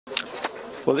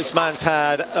Well, this man's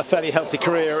had a fairly healthy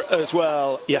career as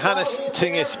well. Johannes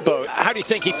Tingesbo. How do you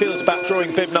think he feels about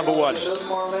drawing bib number 1?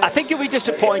 I think he'll be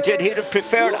disappointed. He'd have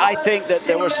preferred, I think, that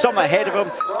there was some ahead of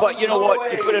him. But you know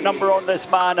what? You put a number on this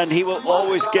man and he will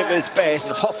always give his best.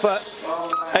 Hofer,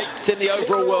 8th in the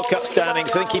overall World Cup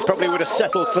standings. I think he probably would have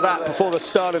settled for that before the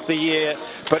start of the year.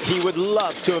 But he would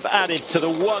love to have added to the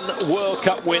 1 World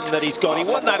Cup win that he's got. He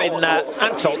won that in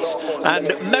Antolz, and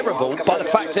memorable by the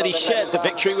fact that he shared the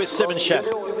victory with Samuelsson.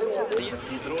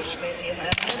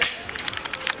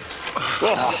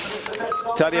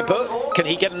 Tarjei, can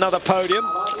he get another podium?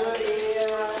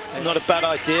 Not a bad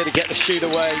idea to get the shoot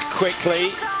away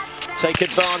quickly. Take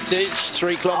advantage,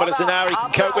 3 kilometers an hour, he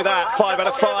can cope with that. 5 out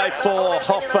of 5 for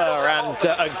Hofer, and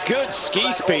a good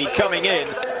ski speed coming in.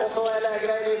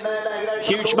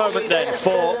 Huge moment then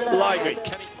for Lightry.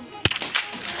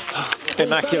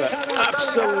 Immaculate,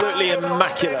 absolutely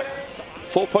immaculate.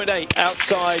 4.8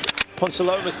 outside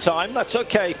Ponsaloma's time. That's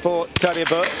okay for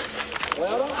Tarjei.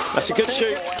 That's a good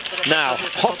shoot. Now,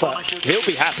 Hofer, he'll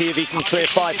be happy if he can clear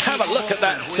 5. Have a look at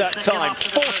that time.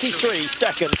 43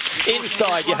 seconds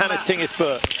inside Johannes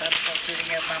Tingesbo.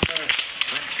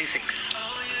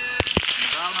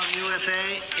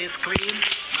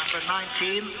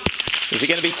 Is it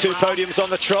going to be 2 podiums on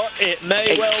the trot? It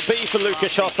may well be for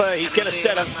Lukas Hofer. He's going to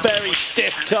set a very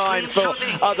stiff time for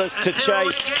others to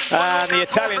chase. And the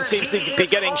Italian seems to be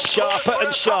getting sharper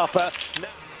and sharper.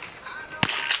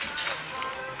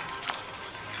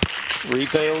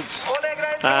 Rebuilds,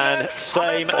 and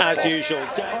same as usual.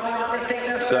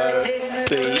 So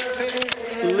the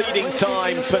leading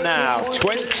time for now,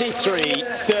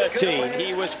 23:13.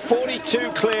 He was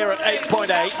 42 clear at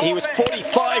 8.8. He was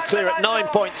 45 clear at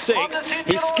 9.6.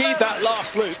 He skied that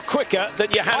last loop quicker than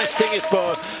Johannes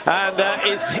Tingesbo. And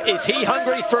is he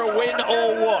hungry for a win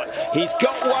or what? He's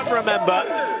got 1, remember,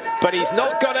 but he's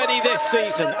not got any this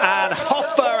season. And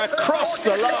Hofer across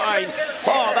the line.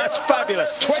 Oh, that's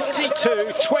fabulous.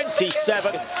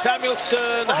 22-27.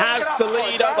 Samuelsson has the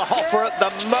lead over Hofer at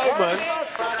the moment.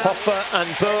 Hofer and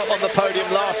Burr on the podium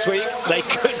last week. They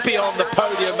could be on the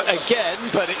podium again,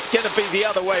 but it's going to be the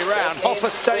other way round. Hofer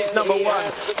stays number 1.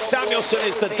 Samuelsson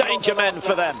is the danger man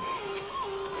for them.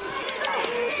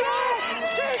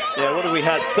 Yeah, what have we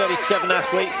had? 37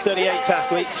 athletes, 38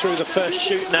 athletes through the first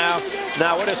shoot now.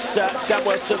 Now, what has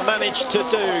Samuelsson managed to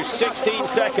do? 16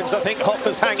 seconds. I think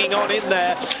Hofer's hanging on in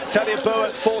there. Tarjei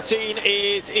at 14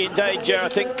 is in danger. I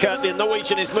think the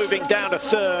Norwegian is moving down to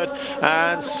 3rd.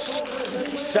 And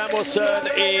Samuelsson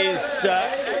is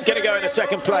going to go into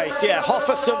 2nd place. Yeah,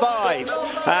 Hofer survives.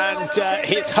 And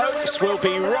his hopes will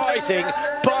be rising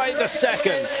by the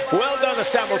 2nd. Well done to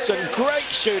Samuelsson. Great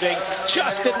shooting.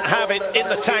 Just didn't have it in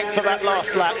the tank for that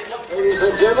last lap. Ladies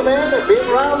and gentlemen, a big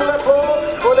round of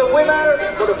applause for the winner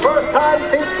for the first time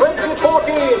since 20